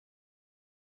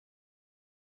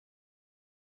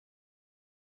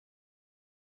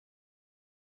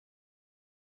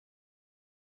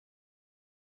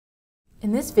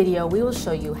In this video, we will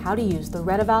show you how to use the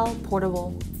RETeval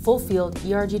portable full-field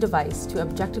ERG device to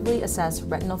objectively assess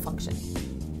retinal function.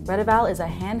 RETeval is a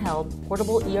handheld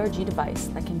portable ERG device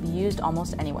that can be used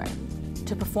almost anywhere.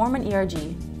 To perform an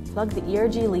ERG, plug the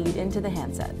ERG lead into the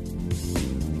handset.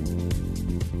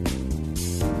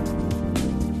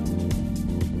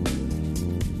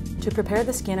 To prepare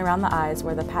the skin around the eyes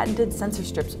where the patented sensor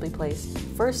strips will be placed,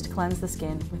 first cleanse the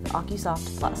skin with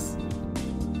OcuSoft Plus.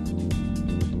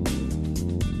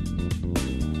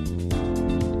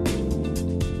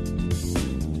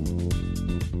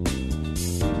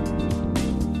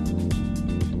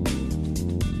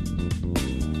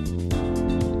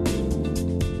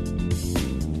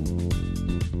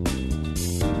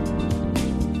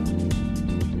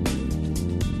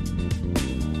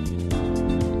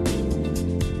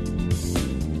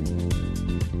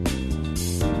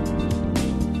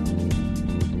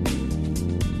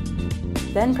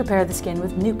 Then prepare the skin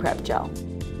with New Prep gel.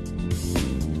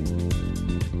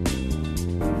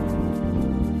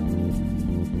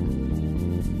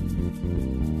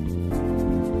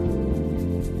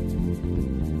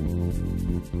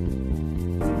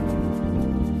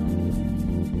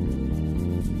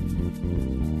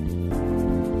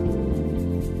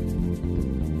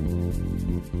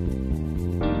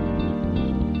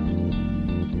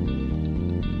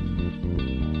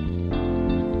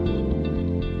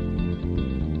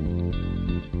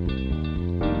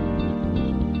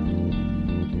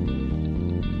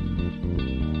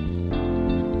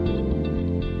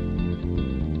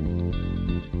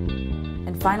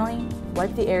 And finally,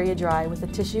 wipe the area dry with a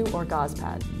tissue or gauze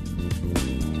pad.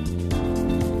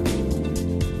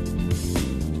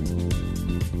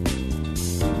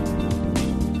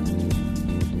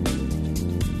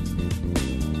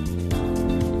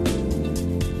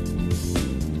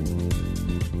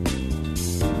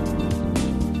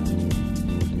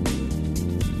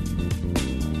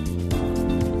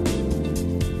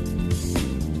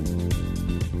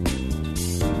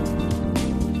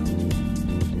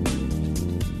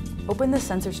 Open the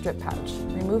sensor strip pouch,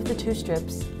 remove the 2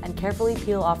 strips, and carefully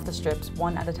peel off the strips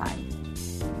one at a time.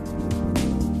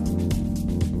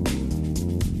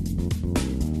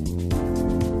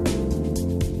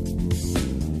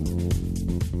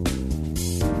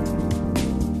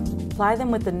 Apply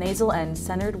them with the nasal end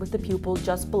centered with the pupil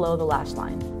just below the lash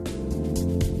line.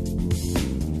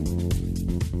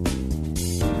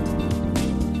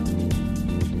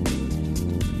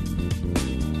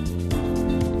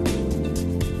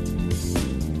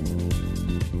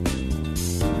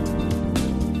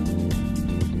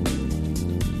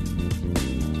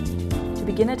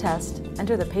 To begin a test,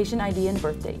 enter the patient ID and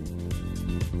birth date.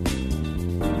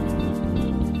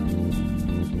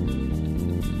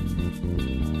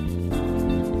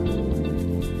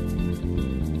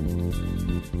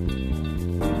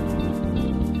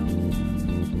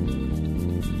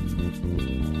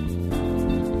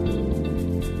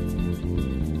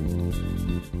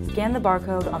 Scan the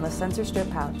barcode on the sensor strip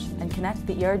pouch and connect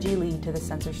the ERG lead to the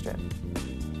sensor strip.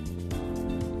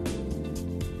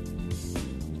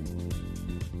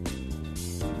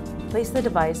 Place the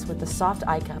device with the soft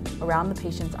eye cup around the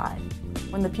patient's eye.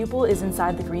 When the pupil is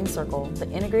inside the green circle, the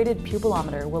integrated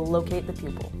pupilometer will locate the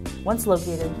pupil. Once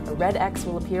located, a red X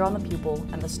will appear on the pupil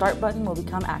and the start button will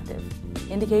become active,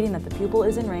 indicating that the pupil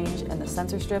is in range and the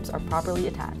sensor strips are properly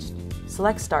attached.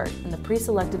 Select Start and the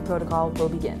pre-selected protocol will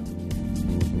begin.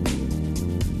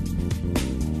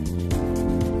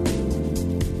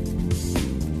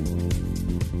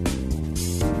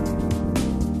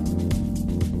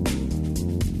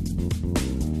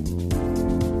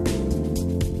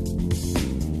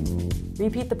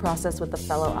 Repeat the process with the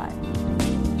fellow eye.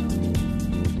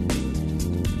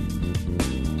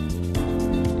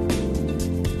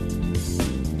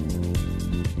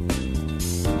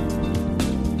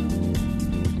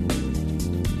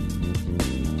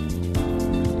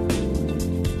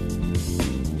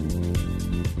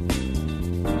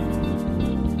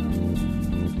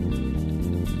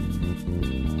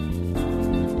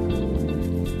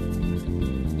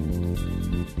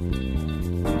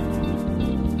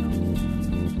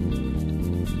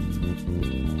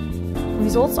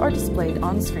 Results are displayed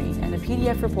on screen and a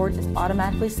PDF report is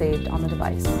automatically saved on the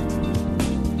device.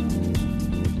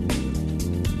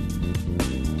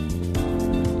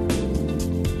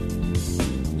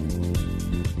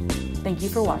 Thank you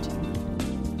for watching.